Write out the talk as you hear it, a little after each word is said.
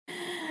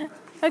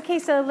Okay,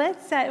 so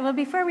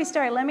before we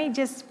start, let me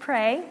just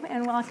pray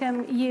and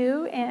welcome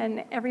you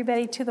and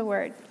everybody to the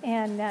Word.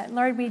 And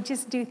Lord, we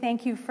just do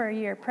thank you for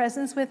your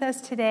presence with us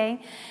today.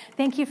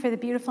 Thank you for the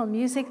beautiful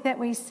music that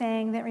we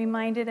sang that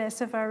reminded us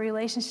of our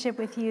relationship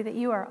with you, that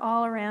you are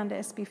all around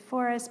us,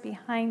 before us,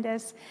 behind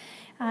us,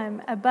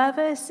 above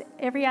us.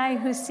 Every eye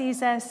who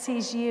sees us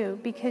sees you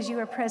because you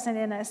are present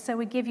in us. So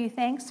we give you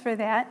thanks for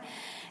that.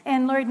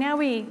 And Lord, now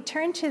we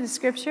turn to the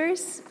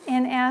scriptures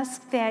and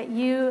ask that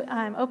you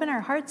open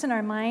our hearts and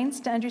our minds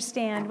to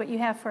understand what you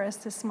have for us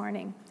this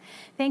morning.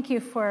 Thank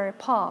you for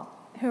Paul,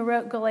 who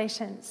wrote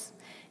Galatians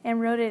and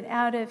wrote it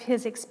out of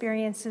his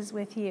experiences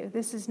with you.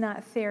 This is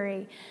not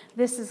theory.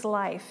 This is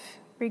life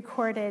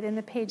recorded in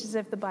the pages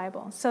of the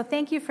Bible. So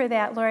thank you for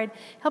that, Lord.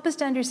 Help us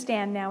to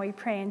understand now, we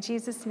pray in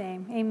Jesus'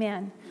 name.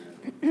 Amen.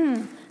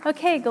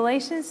 Okay,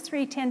 Galatians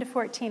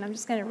 3:10-14. I'm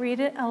just going to read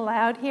it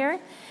aloud here.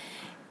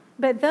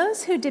 But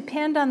those who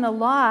depend on the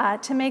law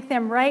to make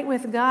them right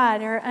with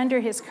God are under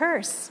his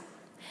curse.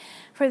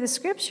 For the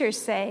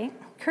scriptures say,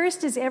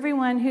 "Cursed is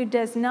everyone who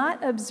does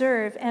not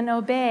observe and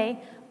obey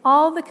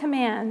all the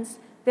commands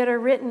that are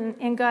written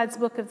in God's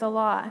book of the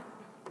law."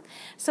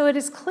 So it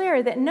is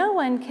clear that no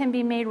one can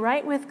be made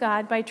right with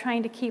God by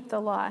trying to keep the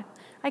law.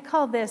 I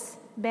call this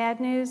bad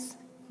news,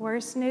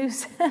 worse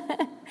news.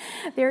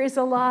 There is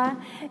a law,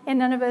 and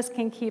none of us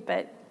can keep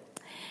it.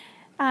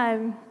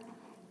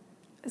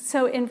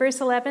 So in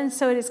verse 11,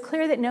 so it is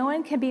clear that no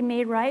one can be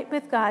made right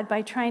with God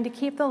by trying to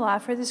keep the law,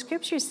 for the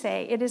scriptures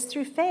say it is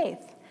through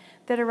faith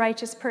that a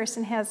righteous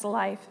person has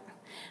life.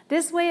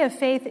 This way of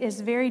faith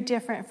is very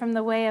different from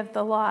the way of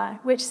the law,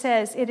 which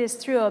says it is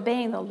through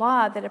obeying the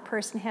law that a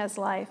person has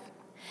life.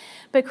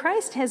 But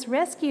Christ has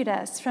rescued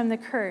us from the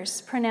curse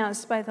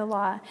pronounced by the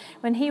law.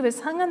 When he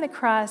was hung on the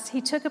cross,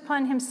 he took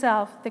upon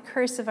himself the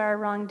curse of our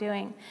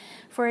wrongdoing.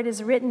 For it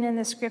is written in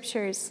the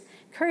scriptures,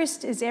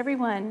 "Cursed is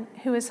everyone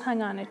who is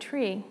hung on a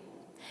tree."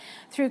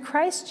 Through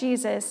Christ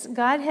Jesus,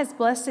 God has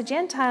blessed the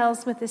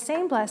Gentiles with the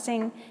same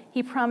blessing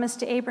he promised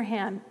to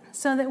Abraham,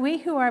 so that we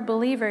who are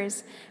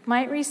believers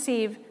might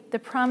receive the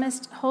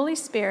promised Holy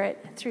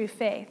Spirit through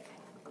faith.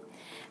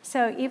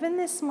 So even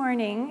this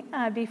morning,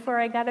 before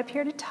I got up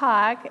here to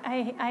talk,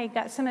 I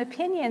got some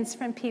opinions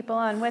from people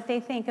on what they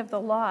think of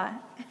the law.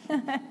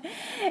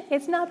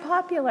 It's not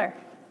popular.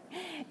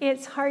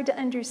 It's hard to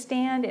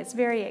understand. It's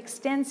very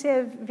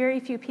extensive. Very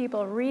few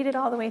people read it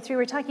all the way through.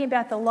 We're talking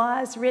about the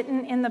laws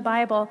written in the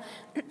Bible,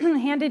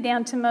 handed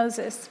down to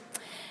Moses.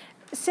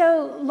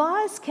 So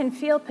laws can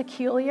feel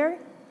peculiar.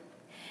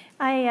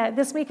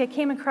 This week I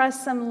came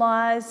across some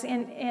laws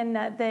in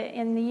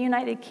the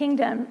United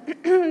Kingdom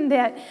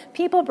that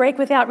people break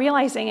without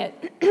realizing it.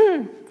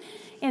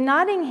 In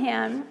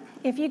Nottingham,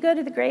 if you go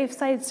to the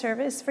graveside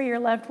service for your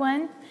loved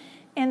one,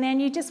 and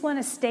then you just want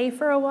to stay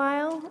for a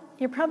while,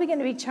 you're probably going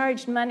to be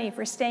charged money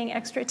for staying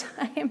extra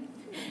time,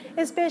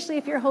 especially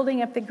if you're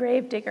holding up the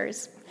grave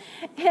diggers.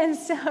 And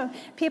so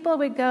people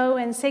would go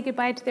and say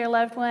goodbye to their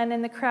loved one,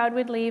 and the crowd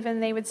would leave,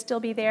 and they would still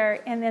be there,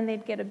 and then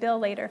they'd get a bill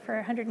later for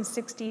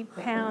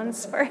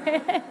 £160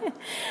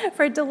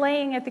 for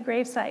delaying at the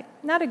gravesite.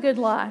 Not a good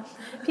law.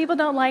 People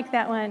don't like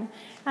that one.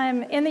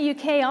 In the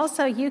UK,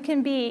 also, you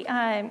can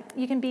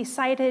be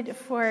cited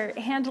for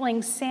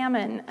handling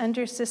salmon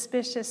under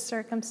suspicious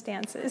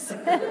circumstances.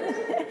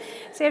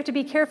 So you have to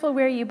be careful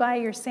where you buy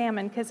your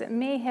salmon because it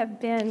may have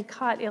been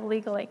caught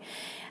illegally.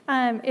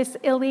 It's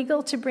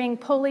illegal to bring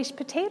Polish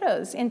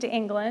potatoes into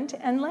England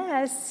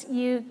unless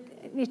you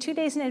 2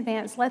 days in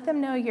advance let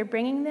them know you're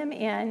bringing them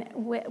in,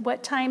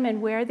 what time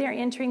and where they're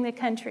entering the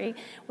country,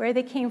 where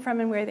they came from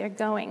and where they're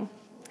going.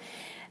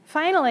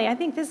 Finally, I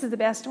think this is the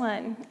best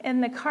one.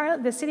 In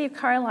the city of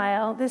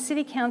Carlisle, the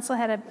city council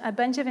had a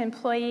bunch of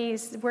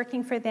employees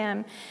working for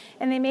them,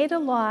 and they made a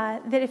law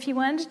that if you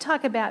wanted to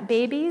talk about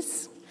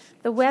babies,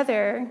 the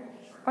weather,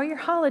 or your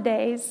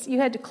holidays, you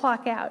had to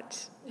clock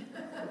out.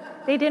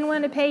 They didn't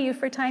want to pay you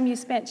for time you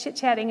spent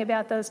chit-chatting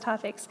about those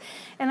topics.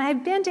 And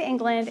I've been to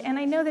England, and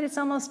I know that it's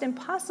almost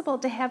impossible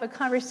to have a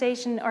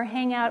conversation or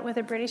hang out with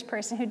a British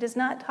person who does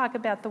not talk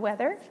about the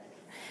weather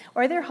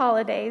or their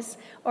holidays,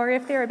 or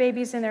if there are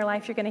babies in their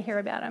life, you're going to hear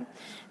about them.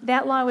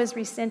 That law was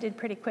rescinded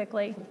pretty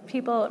quickly.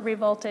 People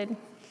revolted.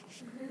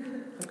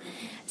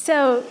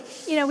 So,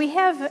 we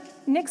have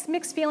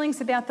mixed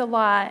feelings about the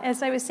law.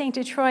 As I was saying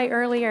to Troy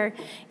earlier,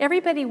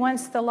 everybody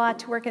wants the law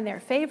to work in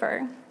their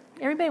favor.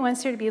 Everybody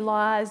wants there to be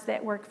laws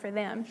that work for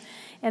them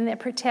and that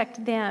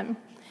protect them.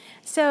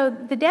 So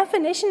the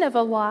definition of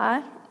a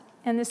law,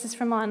 and this is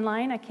from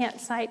online, I can't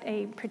cite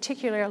a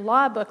particular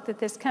law book that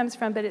this comes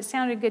from, but it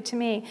sounded good to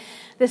me.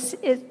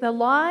 The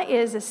law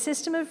is a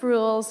system of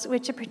rules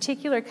which a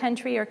particular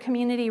country or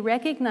community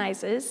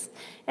recognizes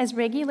as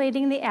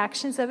regulating the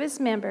actions of its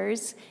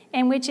members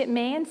and which it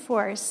may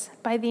enforce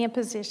by the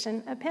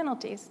imposition of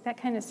penalties. That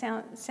kind of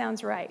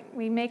sounds right.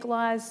 We make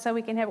laws so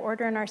we can have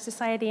order in our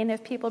society, and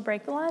if people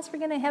break the laws, we're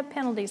going to have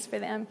penalties for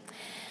them.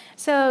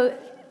 So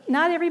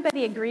not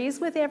everybody agrees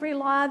with every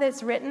law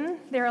that's written.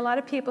 There are a lot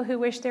of people who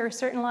wish there were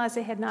certain laws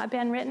that had not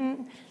been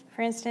written.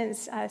 For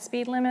instance,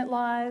 speed limit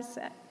laws.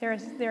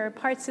 There are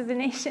parts of the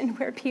nation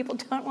where people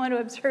don't want to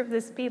observe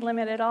the speed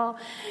limit at all.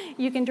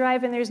 You can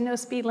drive and there's no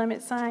speed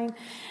limit sign.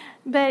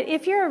 But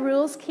if you're a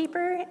rules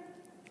keeper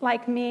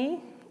like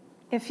me,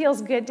 it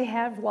feels good to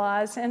have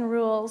laws and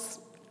rules.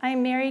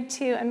 I'm married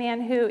to a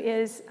man who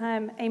is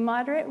a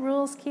moderate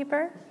rules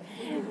keeper.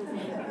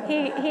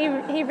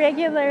 He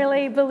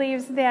regularly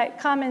believes that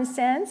common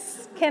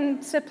sense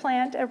can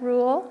supplant a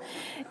rule,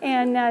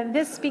 and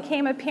this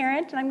became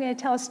apparent, and I'm going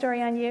to tell a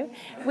story on you.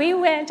 We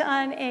went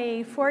on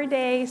a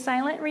 4-day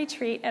silent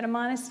retreat at a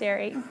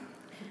monastery.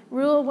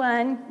 Rule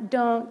 1,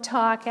 don't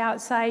talk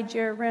outside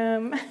your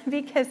room,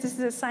 because this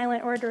is a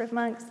silent order of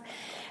monks.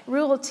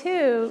 Rule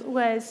 2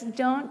 was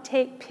don't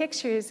take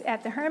pictures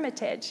at the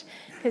hermitage,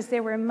 because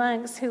there were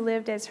monks who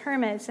lived as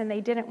hermits and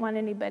they didn't want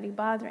anybody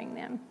bothering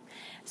them.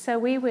 So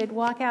we would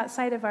walk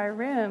outside of our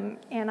room,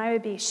 and I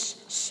would be shh,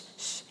 shh,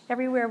 shh,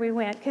 everywhere we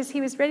went, because he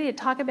was ready to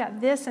talk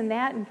about this and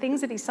that and things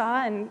that he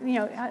saw and,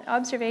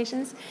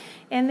 observations.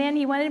 And then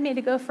he wanted me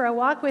to go for a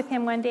walk with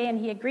him one day, and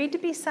he agreed to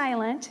be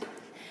silent.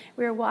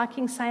 We were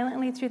walking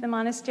silently through the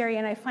monastery,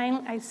 and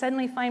I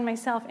suddenly find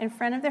myself in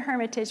front of the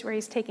hermitage where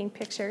he's taking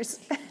pictures.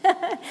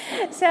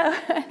 So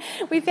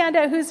we found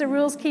out who's a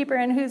rules keeper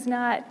and who's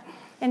not,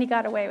 and he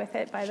got away with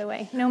it, by the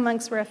way. No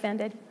monks were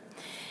offended.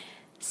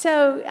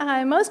 So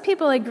most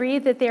people agree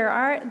that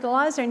the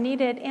laws are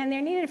needed, and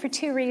they're needed for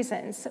 2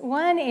 reasons.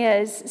 One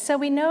is so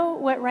we know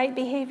what right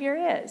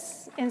behavior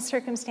is in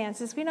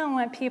circumstances. We don't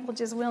want people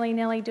just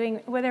willy-nilly doing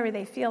whatever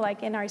they feel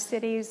like in our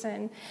cities.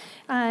 And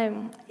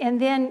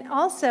then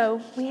also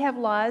we have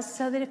laws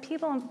so that if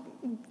people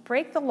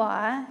break the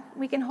law,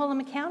 we can hold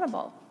them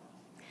accountable.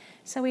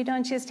 So we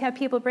don't just have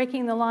people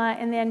breaking the law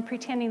and then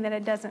pretending that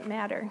it doesn't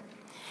matter.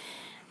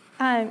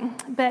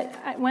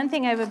 But one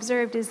thing I've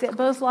observed is that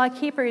both law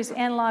keepers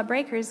and law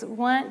breakers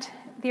want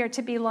there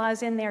to be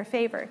laws in their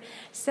favor.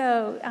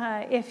 So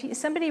if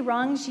somebody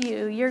wrongs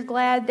you, you're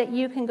glad that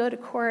you can go to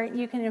court,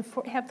 you can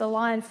have the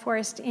law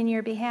enforced in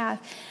your behalf.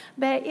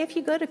 But if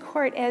you go to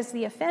court as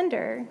the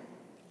offender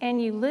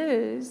and you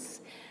lose,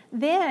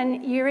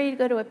 then you're ready to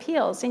go to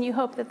appeals, and you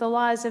hope that the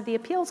laws of the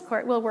appeals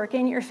court will work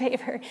in your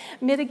favor,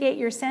 mitigate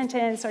your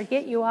sentence or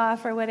get you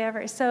off or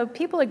whatever. So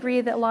people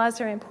agree that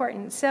laws are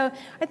important. So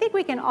I think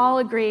we can all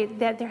agree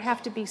that there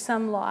have to be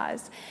some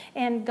laws.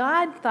 And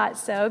God thought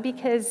so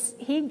because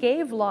he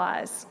gave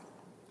laws.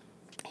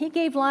 He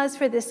gave laws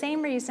for the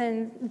same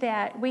reason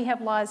that we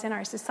have laws in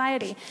our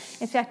society.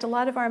 In fact, a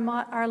lot of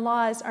our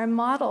laws are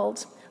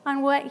modeled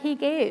on what he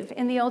gave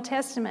in the Old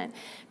Testament.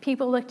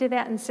 People looked at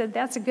that and said,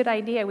 that's a good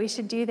idea, we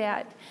should do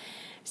that.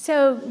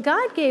 So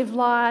God gave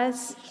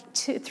laws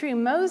through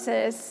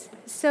Moses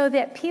so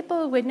that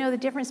people would know the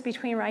difference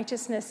between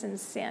righteousness and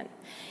sin.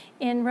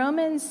 In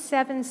Romans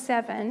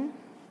 7:7,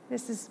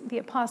 this is the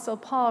Apostle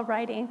Paul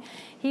writing,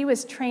 he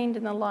was trained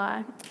in the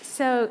law.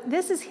 So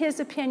this is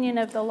his opinion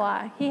of the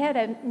law. He had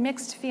a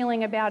mixed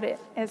feeling about it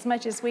as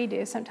much as we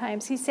do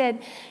sometimes. He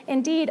said,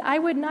 indeed, I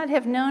would not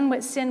have known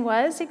what sin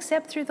was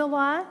except through the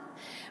law,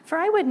 for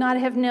I would not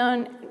have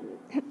known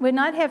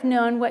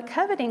what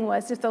coveting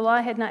was if the law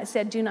had not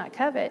said, do not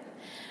covet.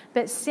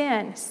 But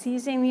sin,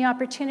 seizing the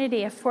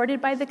opportunity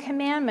afforded by the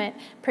commandment,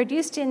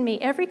 produced in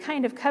me every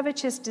kind of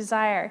covetous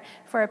desire,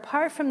 for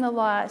apart from the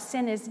law,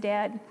 sin is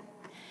dead.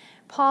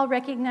 Paul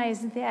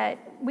recognized that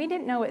we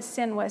didn't know what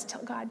sin was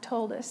till God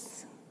told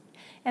us.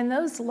 And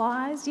those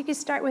laws, you could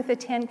start with the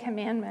 10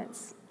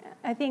 Commandments.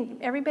 I think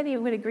everybody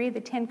would agree the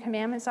 10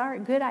 Commandments are a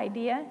good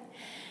idea.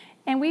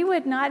 And we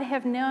would not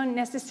have known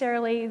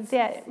necessarily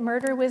that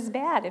murder was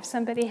bad if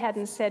somebody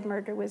hadn't said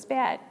murder was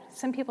bad.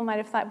 Some people might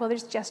have thought, well,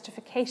 there's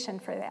justification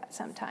for that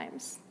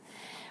sometimes.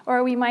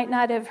 Or we might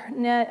not have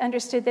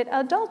understood that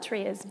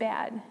adultery is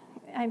bad.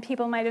 And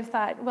people might have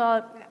thought,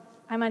 well,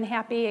 I'm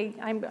unhappy,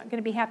 I'm going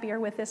to be happier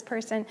with this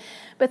person.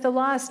 But the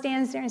law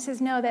stands there and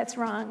says, no, that's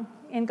wrong.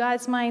 In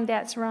God's mind,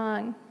 that's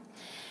wrong.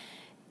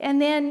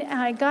 And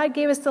then God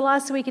gave us the law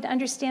so we could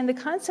understand the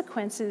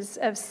consequences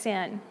of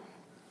sin.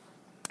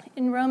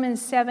 In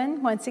Romans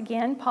 7, once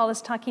again, Paul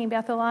is talking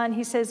about the law, and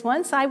he says,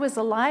 once I was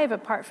alive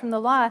apart from the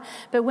law,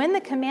 but when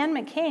the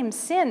commandment came,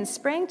 sin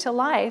sprang to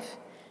life,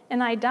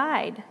 and I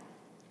died.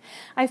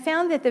 I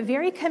found that the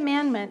very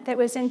commandment that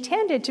was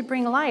intended to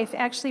bring life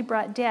actually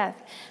brought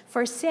death.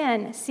 For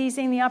sin,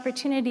 seizing the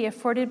opportunity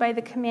afforded by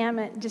the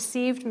commandment,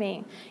 deceived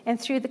me, and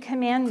through the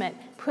commandment,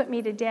 put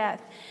me to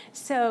death.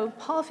 So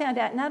Paul found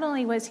out not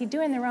only was he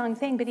doing the wrong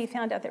thing, but he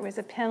found out there was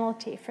a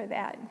penalty for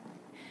that.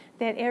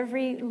 That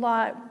every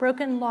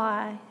broken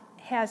law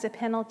has a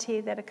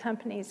penalty that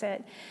accompanies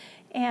it.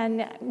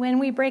 And when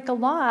we break a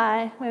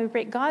law, when we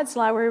break God's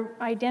law, we're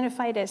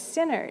identified as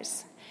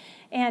sinners.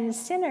 And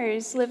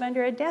sinners live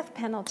under a death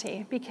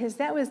penalty because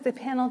that was the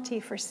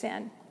penalty for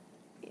sin.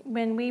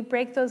 When we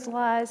break those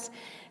laws,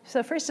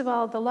 so first of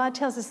all, the law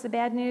tells us the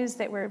bad news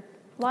that we're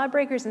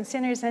lawbreakers and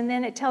sinners, and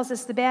then it tells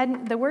us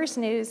the worst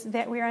news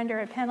that we're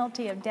under a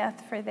penalty of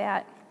death for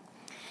that.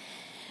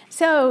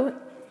 So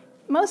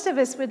most of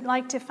us would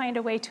like to find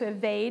a way to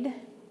evade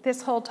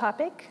this whole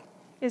topic.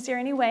 Is there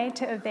any way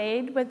to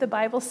evade what the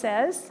Bible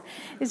says?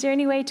 Is there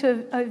any way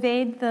to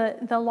evade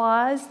the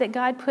laws that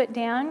God put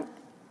down?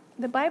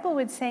 The Bible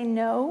would say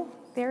no,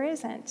 there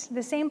isn't.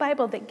 The same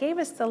Bible that gave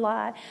us the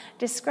law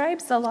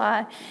describes the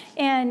law.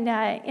 And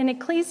in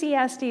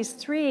Ecclesiastes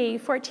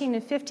 3:14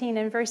 and 15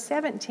 and verse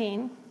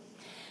 17,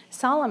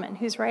 Solomon,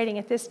 who's writing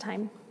at this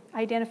time,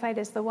 identified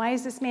as the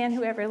wisest man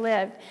who ever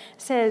lived,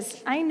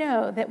 says, I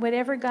know that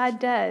whatever God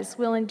does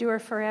will endure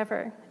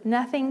forever.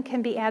 Nothing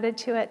can be added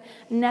to it,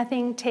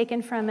 nothing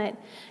taken from it.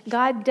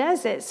 God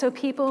does it so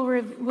people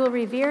will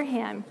revere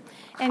him.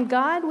 And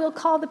God will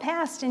call the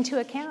past into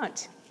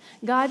account.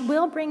 God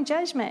will bring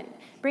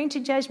to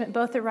judgment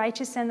both the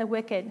righteous and the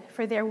wicked,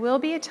 for there will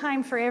be a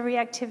time for every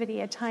activity,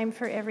 a time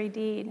for every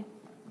deed.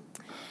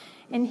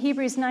 In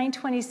Hebrews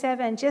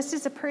 9:27, just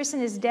as a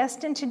person is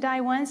destined to die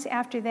once,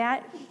 after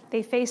that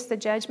they face the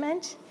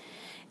judgment.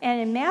 And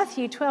in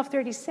Matthew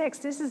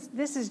 12:36,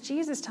 this is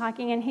Jesus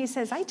talking, and he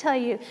says, I tell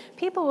you,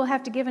 people will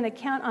have to give an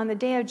account on the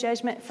day of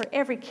judgment for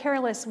every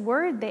careless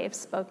word they have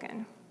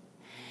spoken.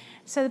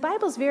 So the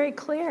Bible's very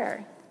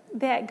clear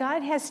that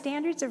God has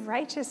standards of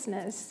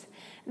righteousness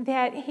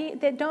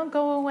that don't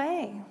go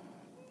away.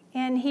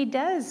 And he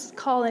does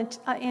call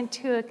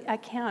into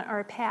account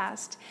our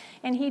past.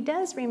 And he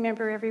does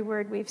remember every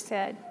word we've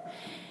said.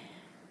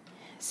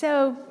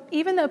 So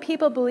even though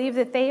people believe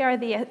that they are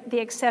the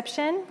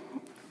exception,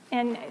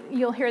 and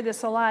you'll hear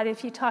this a lot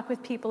if you talk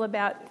with people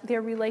about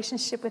their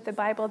relationship with the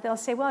Bible, they'll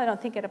say, well, I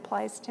don't think it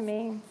applies to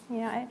me.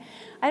 I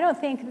don't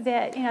think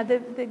that,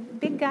 the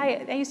big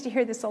guy, I used to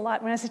hear this a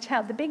lot when I was a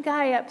child, the big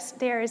guy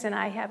upstairs and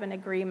I have an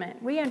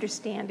agreement. We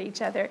understand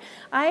each other.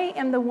 I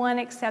am the one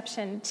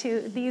exception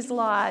to these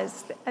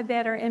laws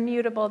that are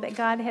immutable that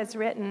God has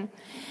written.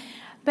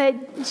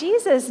 But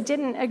Jesus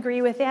didn't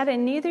agree with that,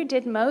 and neither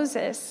did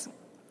Moses.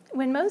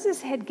 When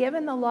Moses had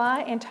given the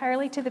law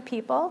entirely to the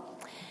people,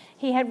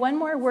 he had one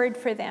more word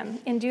for them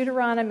in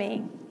Deuteronomy,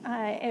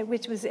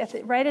 which was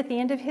right at the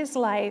end of his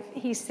life.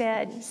 He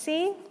said,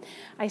 see,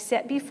 I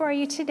set before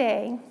you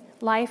today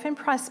life and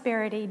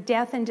prosperity,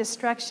 death and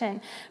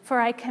destruction. For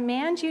I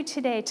command you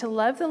today to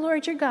love the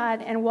Lord your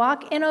God and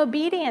walk in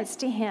obedience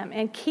to him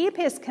and keep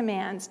his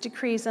commands,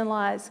 decrees, and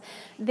laws.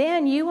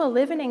 Then you will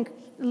live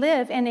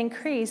and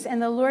increase,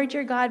 and the Lord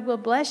your God will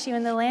bless you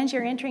in the land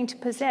you're entering to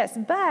possess.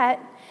 But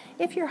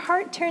if your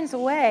heart turns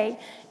away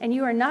and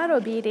you are not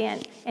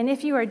obedient, and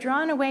if you are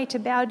drawn away to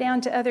bow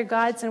down to other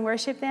gods and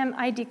worship them,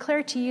 I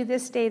declare to you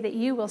this day that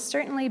you will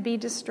certainly be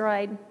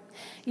destroyed.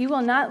 You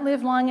will not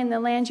live long in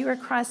the land you are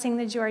crossing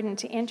the Jordan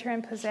to enter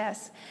and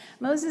possess.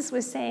 Moses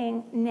was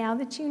saying, now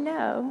that you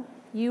know,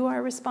 you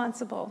are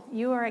responsible.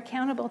 You are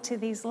accountable to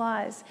these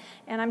laws.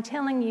 And I'm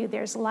telling you,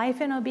 there's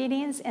life in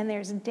obedience and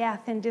there's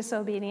death in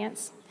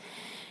disobedience.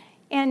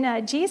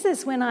 And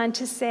Jesus went on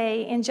to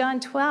say in John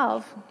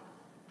 12,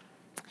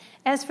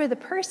 as for the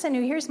person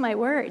who hears my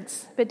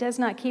words but does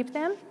not keep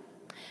them,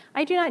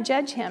 I do not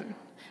judge him,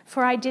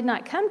 for I did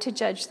not come to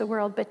judge the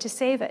world but to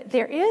save it.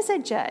 There is a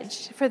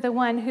judge for the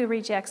one who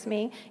rejects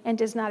me and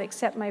does not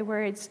accept my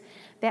words.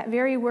 That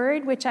very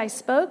word which I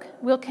spoke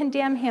will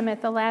condemn him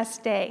at the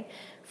last day.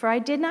 For I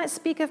did not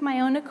speak of my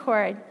own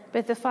accord,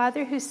 but the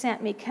Father who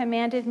sent me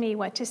commanded me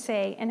what to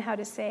say and how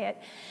to say it.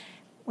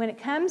 When it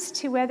comes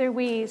to whether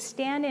we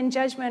stand in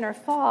judgment or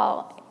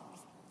fall,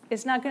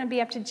 it's not going to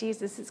be up to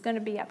Jesus. It's going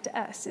to be up to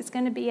us. It's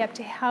going to be up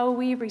to how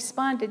we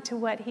responded to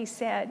what he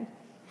said.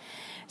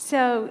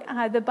 So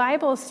the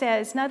Bible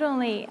says not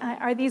only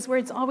are these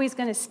words always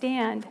going to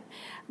stand,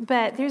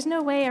 but there's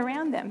no way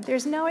around them.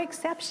 There's no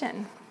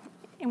exception.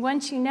 And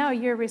once you know,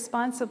 you're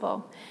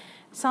responsible.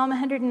 Psalm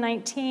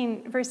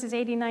 119, verses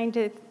 89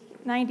 to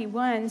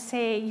 91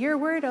 say, your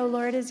word, O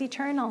Lord, is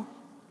eternal.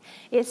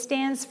 It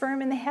stands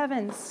firm in the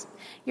heavens.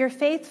 Your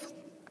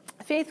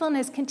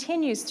faithfulness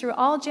continues through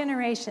all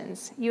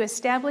generations. You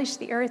establish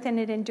the earth and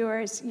it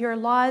endures. Your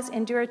laws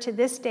endure to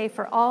this day,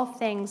 for all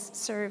things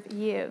serve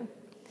you.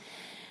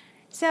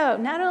 So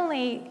not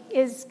only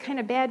is kind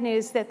of bad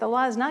news that the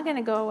law is not going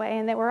to go away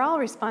and that we're all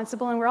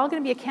responsible and we're all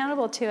going to be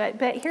accountable to it,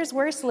 but here's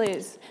worse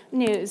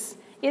news.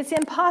 It's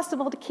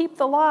impossible to keep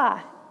the law.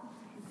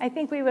 I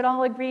think we would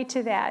all agree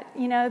to that.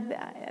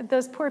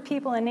 Those poor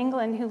people in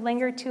England who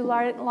lingered too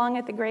long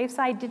at the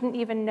graveside didn't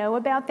even know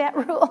about that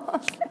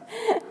rule.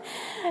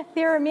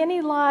 There are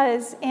many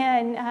laws,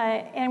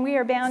 and we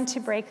are bound to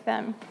break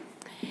them.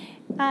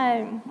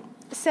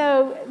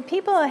 So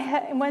people,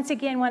 once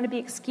again, want to be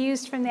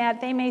excused from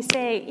that. They may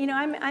say,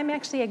 I'm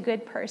actually a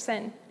good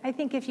person. I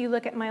think if you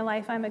look at my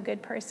life, I'm a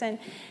good person.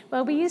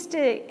 Well, we used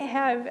to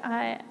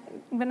have,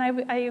 when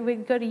I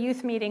would go to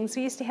youth meetings,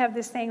 we used to have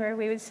this thing where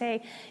we would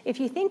say, if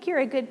you think you're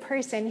a good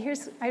person,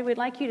 I would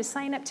like you to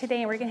sign up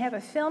today, and we're going to have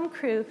a film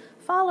crew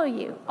follow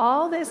you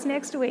all this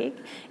next week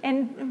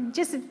and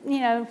just,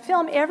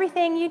 film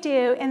everything you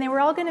do, and then we're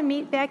all going to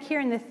meet back here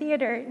in the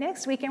theater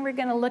next week, and we're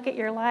going to look at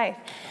your life.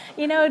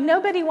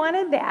 Nobody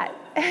wanted that.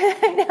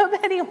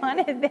 Nobody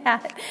wanted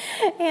that.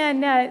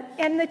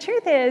 And the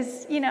truth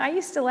is, I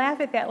used to laugh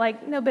at that,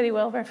 like, nobody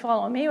will ever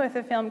follow me with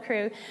a film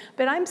crew,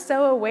 but I'm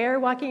so aware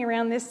walking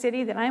around this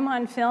city that I'm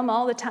on film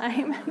all the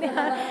time.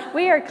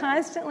 We are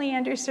constantly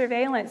under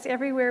surveillance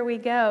everywhere we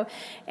go.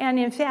 And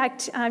in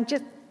fact,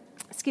 just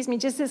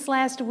this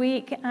last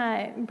week,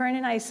 Bern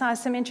and I saw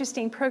some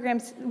interesting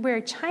programs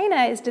where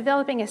China is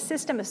developing a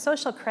system of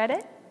social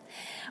credit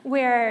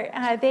where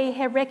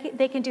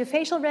they can do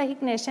facial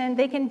recognition,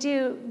 they can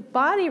do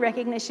body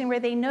recognition where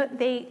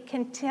they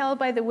can tell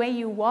by the way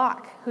you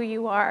walk who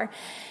you are.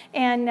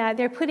 And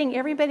they're putting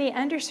everybody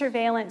under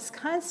surveillance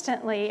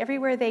constantly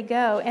everywhere they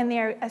go, and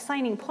they're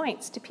assigning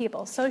points to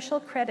people, social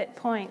credit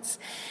points.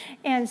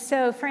 And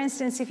so, for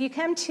instance, if you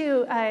come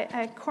to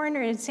a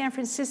corner in San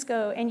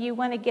Francisco and you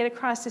want to get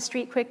across the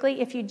street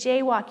quickly, if you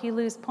jaywalk, you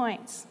lose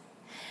points.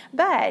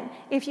 But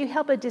if you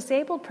help a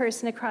disabled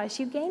person across,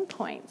 you gain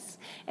points.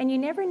 And you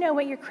never know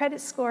what your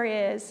credit score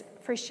is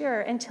for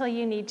sure until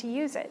you need to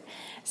use it.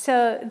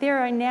 So there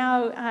are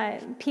now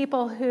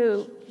people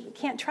who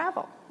can't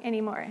travel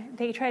anymore.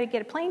 They try to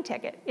get a plane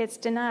ticket. It's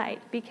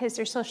denied because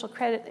their social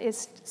credit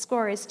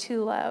score is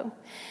too low.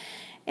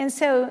 And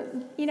so,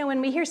 when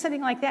we hear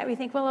something like that, we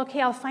think, well,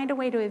 okay, I'll find a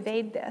way to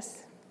evade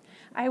this.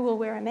 I will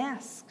wear a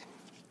mask.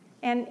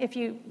 And if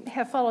you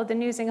have followed the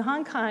news in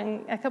Hong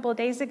Kong, a couple of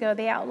days ago,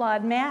 they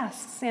outlawed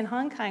masks in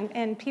Hong Kong,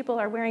 and people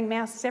are wearing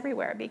masks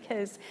everywhere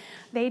because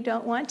they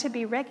don't want to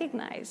be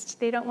recognized.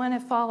 They don't want to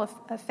fall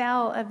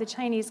afoul of the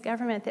Chinese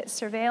government that's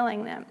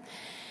surveilling them.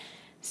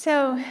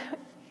 So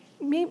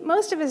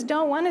most of us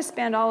don't want to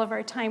spend all of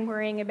our time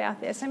worrying about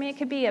this. I mean, it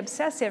could be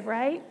obsessive,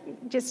 right?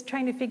 Just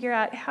trying to figure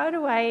out, how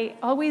do I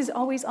always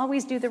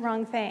do the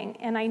wrong thing?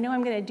 And I know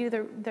I'm going to do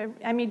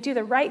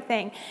the right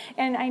thing.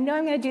 And I know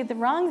I'm going to do the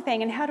wrong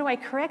thing. And how do I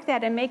correct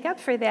that and make up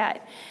for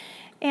that?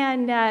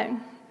 And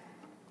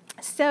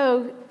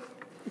so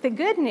the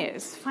good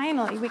news,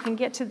 finally, we can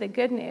get to the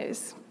good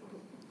news.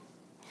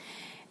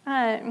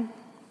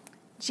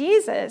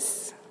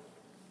 Jesus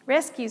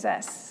rescues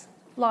us,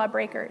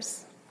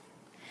 lawbreakers,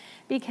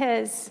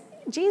 because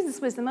Jesus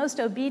was the most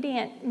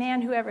obedient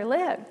man who ever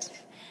lived.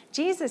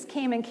 Jesus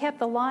came and kept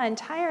the law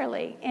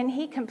entirely, and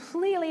he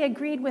completely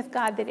agreed with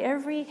God that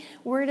every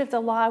word of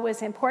the law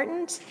was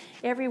important.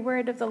 Every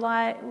word of the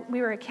law, we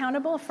were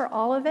accountable for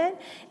all of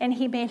it, and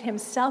he made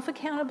himself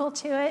accountable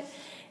to it.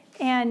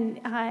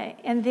 And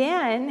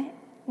then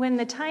when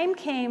the time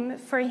came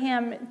for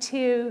him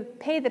to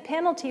pay the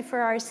penalty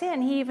for our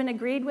sin, he even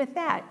agreed with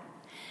that.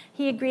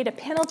 He agreed a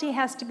penalty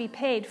has to be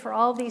paid for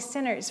all these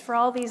sinners, for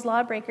all these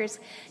lawbreakers.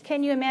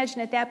 Can you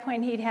imagine at that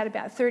point he'd had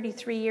about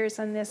 33 years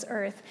on this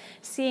earth,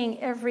 seeing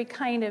every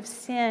kind of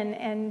sin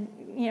and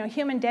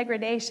human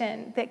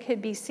degradation that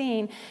could be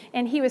seen,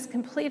 and he was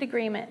complete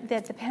agreement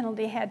that the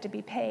penalty had to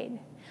be paid.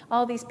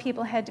 All these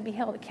people had to be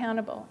held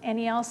accountable, and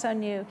he also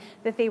knew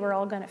that they were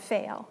all going to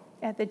fail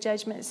at the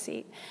judgment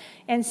seat.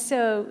 And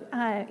so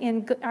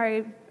in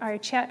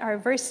our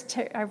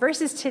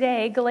verses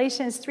today,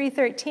 Galatians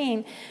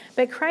 3:13,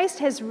 but Christ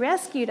has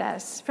rescued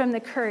us from the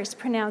curse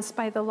pronounced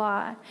by the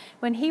law.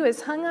 When he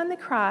was hung on the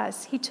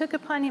cross, he took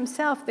upon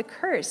himself the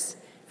curse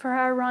for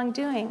our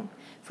wrongdoing.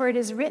 For it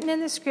is written in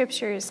the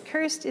scriptures,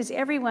 cursed is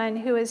everyone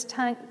who is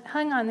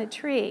hung on the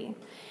tree.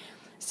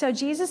 So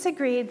Jesus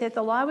agreed that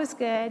the law was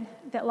good,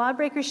 that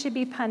lawbreakers should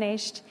be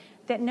punished,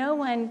 that no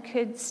one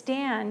could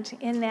stand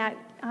in that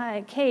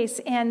case,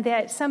 and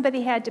that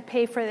somebody had to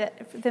pay for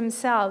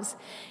themselves.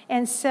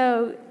 And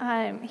so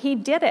he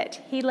did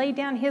it. He laid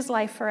down his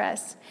life for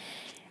us.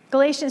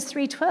 Galatians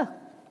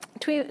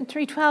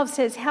 3:12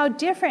 says, how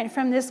different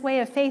from this way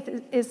of faith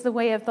is the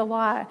way of the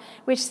law,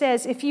 which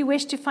says, if you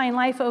wish to find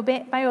life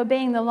by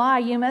obeying the law,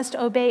 you must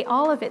obey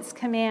all of its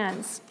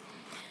commands.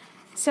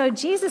 So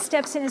Jesus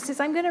steps in and says,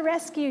 I'm going to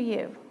rescue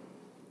you.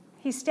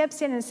 He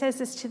steps in and says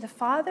this to the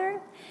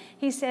Father.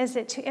 He says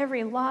it to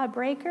every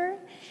lawbreaker.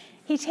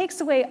 He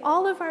takes away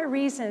all of our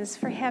reasons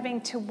for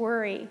having to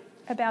worry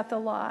about the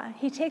law.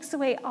 He takes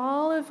away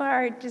all of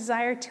our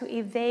desire to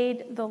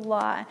evade the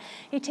law.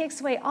 He takes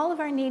away all of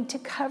our need to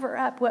cover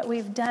up what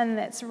we've done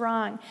that's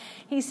wrong.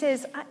 He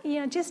says,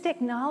 just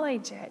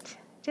acknowledge it.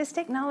 Just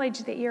acknowledge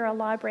that you're a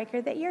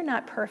lawbreaker, that you're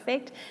not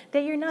perfect,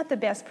 that you're not the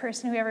best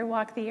person who ever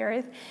walked the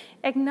earth.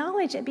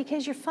 Acknowledge it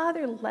because your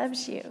Father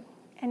loves you,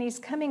 and he's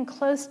coming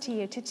close to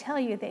you to tell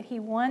you that he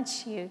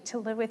wants you to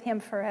live with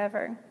him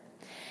forever.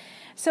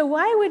 So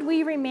why would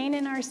we remain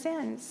in our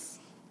sins?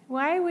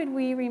 Why would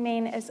we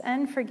remain as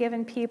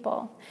unforgiven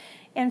people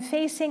and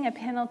facing a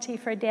penalty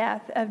for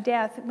death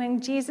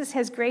when Jesus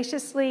has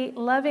graciously,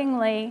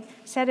 lovingly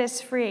set us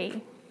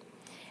free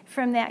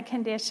from that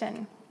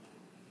condition?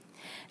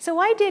 So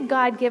why did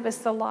God give us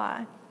the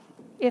law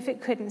if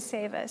it couldn't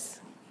save us?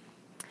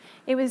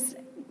 It was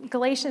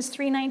Galatians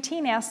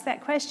 3:19 asks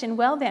that question.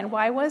 Well then,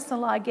 why was the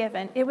law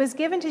given? It was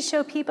given to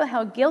show people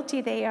how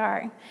guilty they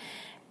are.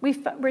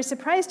 We're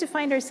surprised to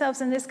find ourselves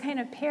in this kind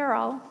of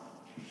peril,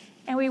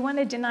 and we want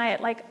to deny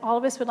it. Like all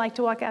of us would like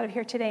to walk out of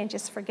here today and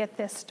just forget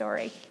this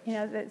story,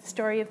 the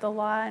story of the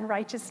law and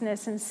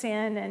righteousness and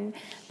sin and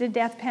the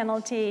death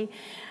penalty.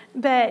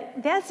 But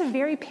that's a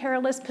very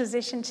perilous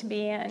position to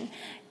be in.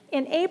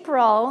 In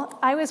April,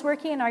 I was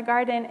working in our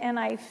garden, and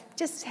I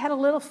just had a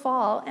little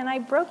fall, and I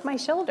broke my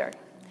shoulder.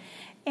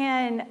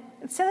 And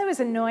so that was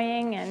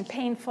annoying and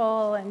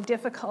painful and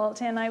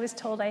difficult, and I was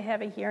told I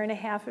have 1.5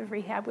 years of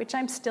rehab, which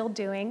I'm still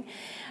doing.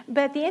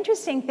 But the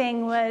interesting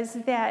thing was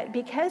that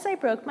because I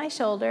broke my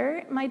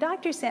shoulder, my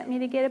doctor sent me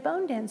to get a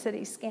bone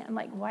density scan. I'm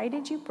like, why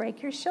did you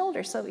break your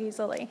shoulder so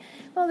easily?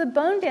 Well, the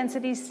bone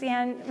density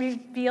scan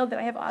revealed that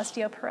I have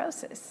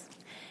osteoporosis.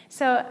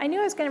 So I knew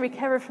I was going to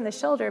recover from the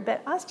shoulder,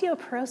 but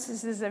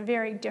osteoporosis is a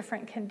very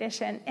different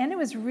condition, and it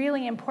was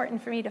really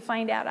important for me to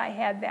find out I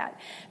had that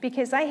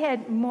because I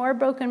had more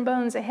broken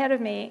bones ahead of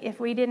me if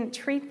we didn't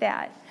treat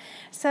that.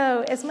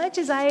 So as much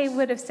as I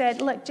would have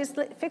said, look, just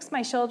fix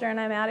my shoulder and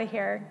I'm out of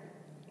here,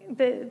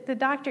 the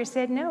doctor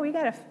said, no, we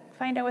got to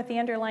find out what the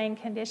underlying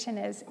condition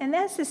is. And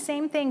that's the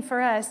same thing for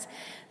us.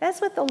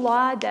 That's what the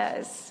law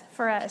does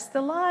for us.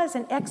 The law is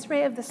an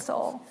x-ray of the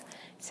soul.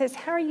 It says,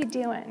 how are you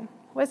doing?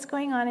 What's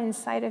going on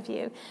inside of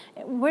you?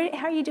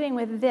 How are you doing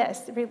with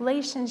this?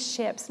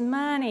 Relationships,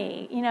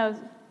 money,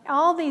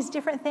 all these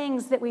different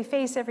things that we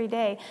face every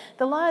day.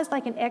 The law is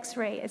like an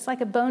x-ray. It's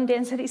like a bone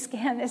density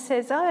scan that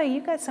says, oh,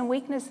 you've got some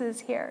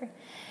weaknesses here.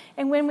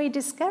 And when we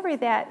discover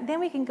that,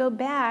 then we can go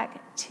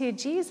back to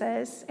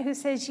Jesus, who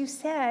says, you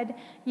said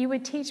you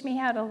would teach me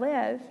how to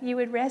live. You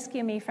would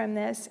rescue me from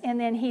this. And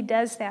then he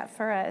does that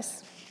for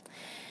us.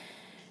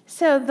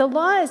 So the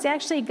law is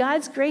actually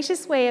God's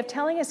gracious way of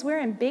telling us we're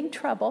in big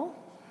trouble.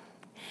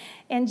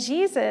 And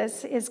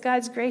Jesus is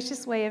God's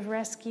gracious way of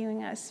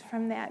rescuing us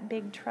from that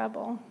big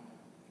trouble.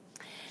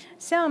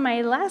 So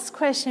my last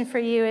question for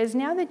you is,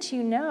 now that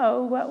you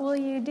know, what will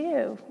you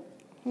do?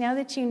 Now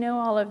that you know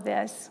all of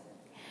this.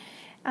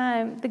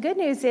 The good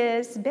news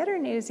is, better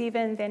news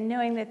even than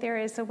knowing that there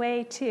is a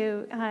way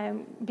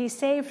to be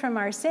saved from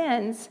our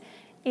sins,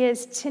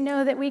 is to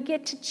know that we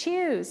get to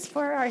choose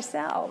for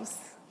ourselves.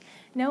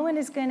 No one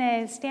is going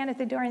to stand at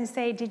the door and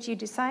say, did you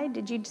decide?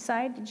 Did you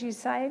decide? Did you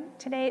decide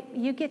today?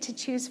 You get to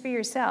choose for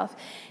yourself.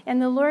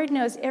 And the Lord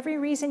knows every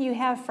reason you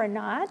have for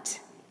not.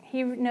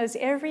 He knows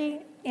every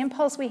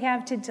impulse we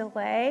have to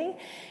delay.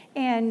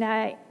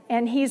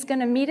 And he's going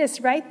to meet us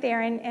right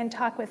there and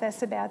talk with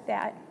us about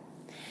that.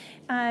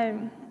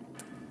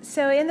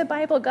 So in the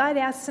Bible, God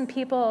asks some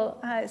people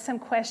some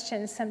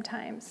questions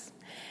sometimes.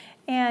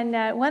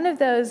 And one of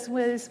those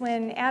was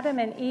when Adam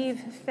and Eve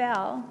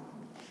fell.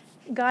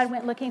 God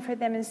went looking for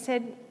them and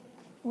said,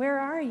 where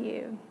are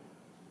you?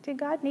 Did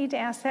God need to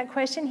ask that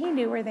question? He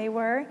knew where they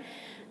were,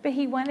 but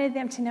he wanted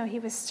them to know he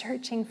was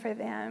searching for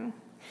them.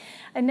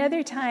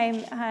 Another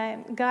time,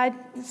 God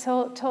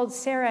told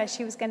Sarah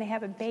she was going to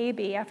have a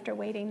baby after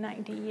waiting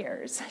 90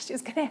 years. She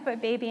was going to have a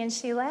baby, and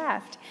she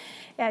laughed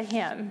at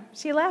him.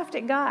 She laughed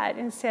at God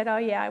and said, oh,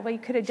 yeah, well, you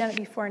could have done it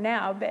before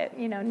now, but,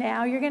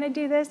 now you're going to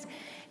do this?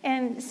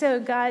 And so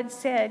God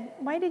said,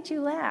 why did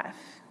you laugh?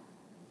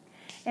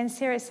 And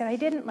Sarah said, I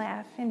didn't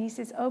laugh. And he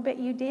says, oh, but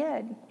you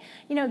did.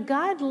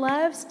 God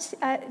loves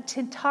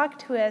to talk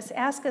to us,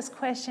 ask us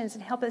questions,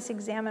 and help us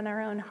examine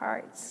our own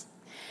hearts.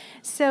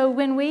 So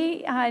when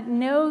we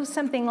know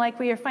something like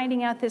we are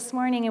finding out this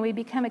morning and we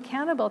become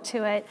accountable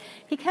to it,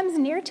 he comes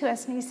near to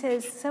us and he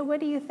says, so what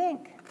do you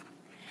think?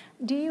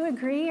 Do you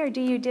agree or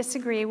do you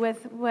disagree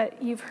with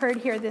what you've heard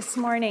here this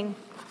morning?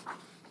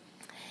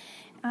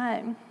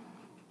 And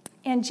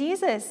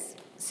Jesus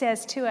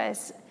says to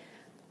us,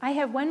 I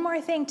have one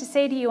more thing to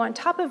say to you on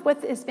top of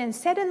what has been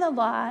said in the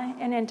law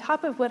and on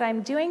top of what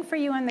I'm doing for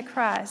you on the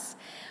cross.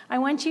 I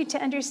want you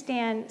to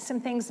understand some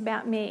things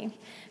about me.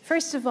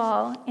 First of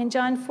all, in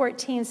John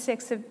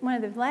 14:6,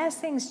 one of the last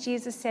things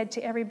Jesus said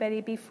to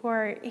everybody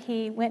before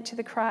he went to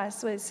the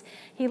cross was,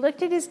 he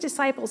looked at his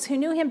disciples who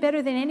knew him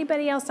better than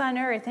anybody else on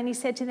earth, and he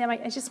said to them,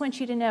 I just want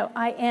you to know,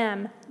 I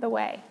am the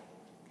way.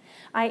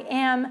 I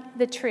am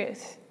the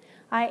truth.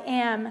 I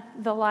am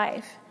the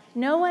life.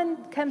 No one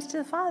comes to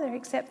the Father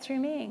except through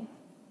me.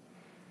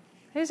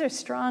 Those are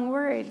strong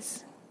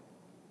words.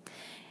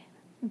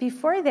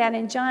 Before that,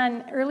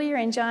 earlier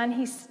in John,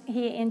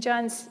 in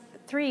John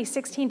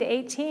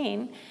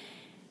 3:16-18,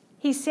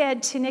 he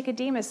said to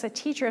Nicodemus, a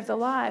teacher of the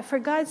law, for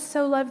God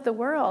so loved the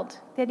world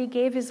that he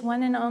gave his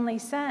one and only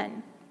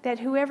Son, that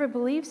whoever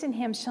believes in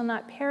him shall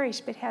not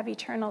perish but have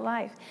eternal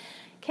life.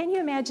 Can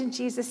you imagine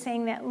Jesus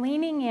saying that,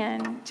 leaning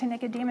in to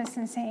Nicodemus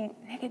and saying,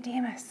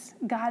 Nicodemus,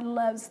 God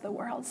loves the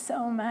world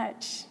so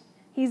much.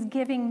 He's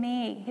giving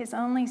me his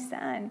only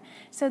Son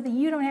so that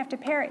you don't have to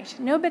perish.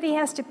 Nobody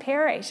has to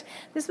perish.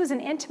 This was an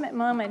intimate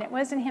moment. It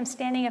wasn't him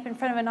standing up in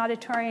front of an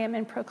auditorium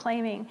and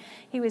proclaiming.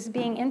 He was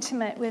being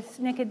intimate with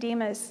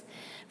Nicodemus.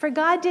 For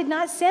God did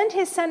not send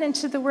his Son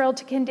into the world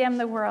to condemn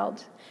the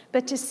world,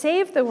 but to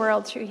save the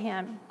world through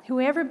him.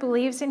 Whoever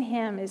believes in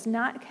him is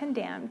not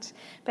condemned,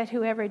 but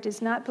whoever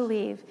does not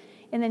believe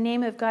in the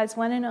name of God's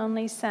one and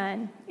only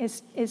Son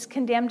is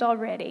condemned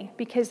already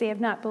because they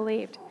have not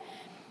believed.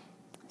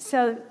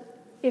 So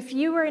if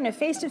you were in a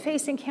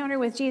face-to-face encounter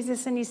with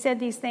Jesus and he said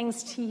these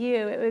things to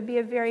you, it would be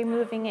a very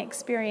moving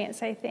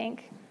experience, I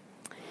think.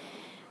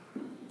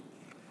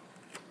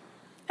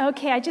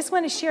 Okay, I just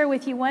want to share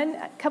with you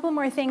a couple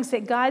more things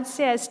that God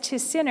says to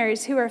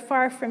sinners who are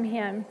far from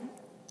him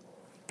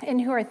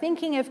and who are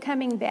thinking of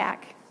coming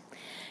back.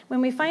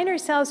 When we find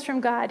ourselves from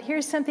God,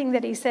 here's something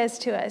that he says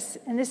to us,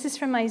 and this is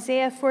from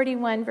Isaiah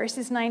 41,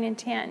 verses 9 and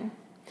 10.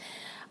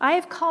 I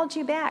have called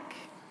you back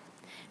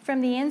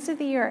from the ends of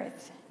the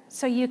earth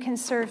so you can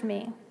serve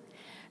me,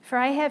 for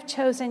I have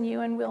chosen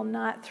you and will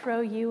not throw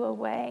you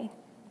away.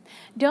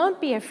 Don't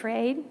be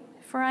afraid,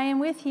 for I am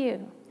with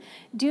you.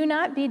 Do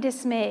not be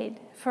dismayed,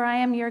 for I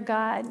am your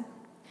God.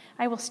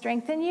 I will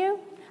strengthen you.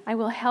 I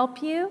will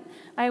help you.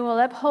 I will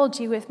uphold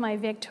you with my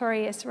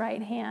victorious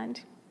right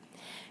hand.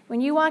 When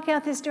you walk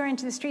out this door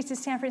into the streets of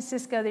San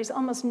Francisco, there's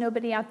almost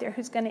nobody out there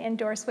who's going to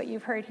endorse what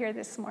you've heard here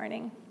this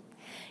morning.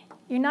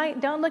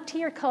 Don't look to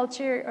your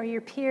culture or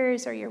your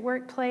peers or your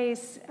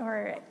workplace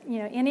or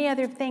any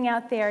other thing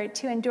out there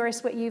to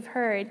endorse what you've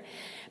heard,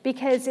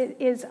 because it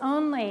is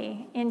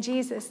only in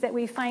Jesus that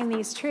we find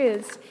these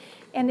truths.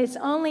 And it's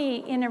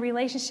only in a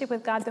relationship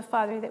with God the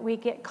Father that we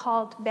get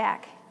called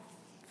back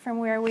from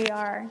where we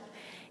are.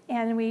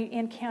 And we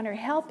encounter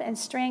help and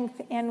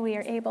strength, and we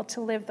are able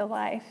to live the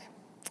life.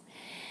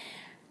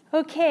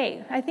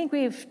 Okay, I think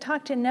we've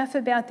talked enough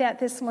about that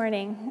this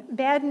morning.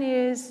 Bad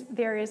news,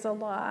 there is a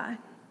law.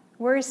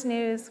 Worse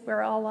news,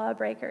 we're all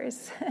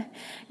lawbreakers.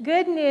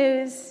 Good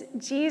news,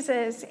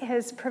 Jesus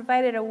has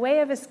provided a way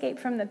of escape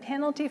from the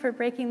penalty for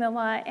breaking the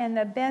law, and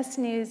the best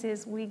news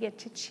is we get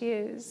to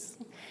choose.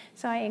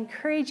 So I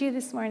encourage you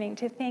this morning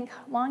to think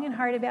long and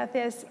hard about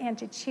this and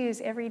to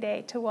choose every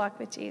day to walk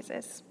with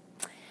Jesus.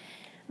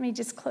 Let me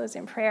just close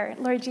in prayer.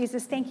 Lord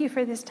Jesus, thank you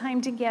for this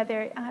time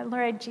together.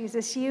 Lord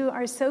Jesus, you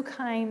are so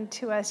kind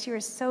to us. You are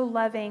so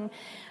loving.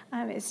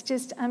 It's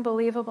just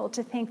unbelievable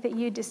to think that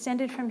you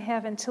descended from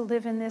heaven to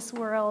live in this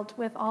world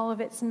with all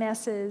of its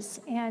messes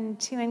and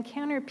to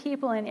encounter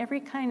people in every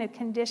kind of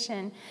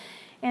condition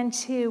and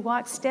to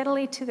walk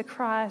steadily to the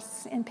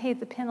cross and pay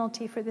the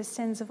penalty for the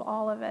sins of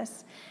all of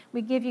us.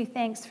 We give you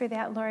thanks for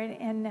that, Lord,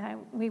 and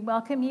we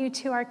welcome you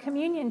to our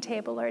communion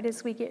table, Lord,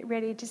 as we get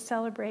ready to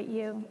celebrate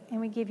you, and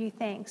we give you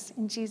thanks.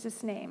 In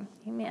Jesus' name,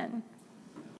 amen.